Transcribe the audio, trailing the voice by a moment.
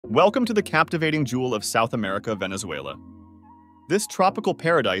Welcome to the captivating jewel of South America, Venezuela. This tropical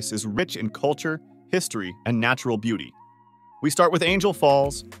paradise is rich in culture, history, and natural beauty. We start with Angel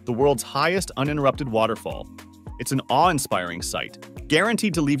Falls, the world's highest uninterrupted waterfall. It's an awe-inspiring sight,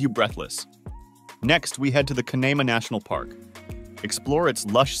 guaranteed to leave you breathless. Next, we head to the Canaima National Park. Explore its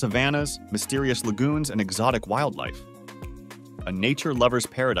lush savannas, mysterious lagoons, and exotic wildlife. A nature lover's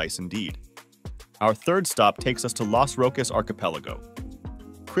paradise indeed. Our third stop takes us to Los Roques Archipelago.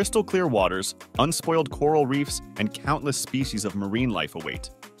 Crystal clear waters, unspoiled coral reefs, and countless species of marine life await.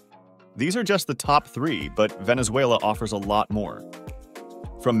 These are just the top 3, but Venezuela offers a lot more.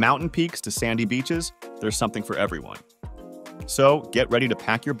 From mountain peaks to sandy beaches, there's something for everyone. So, get ready to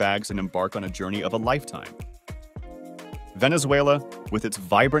pack your bags and embark on a journey of a lifetime. Venezuela, with its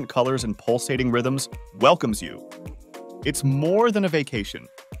vibrant colors and pulsating rhythms, welcomes you. It's more than a vacation.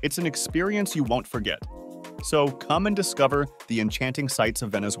 It's an experience you won't forget. So come and discover the enchanting sights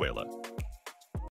of Venezuela.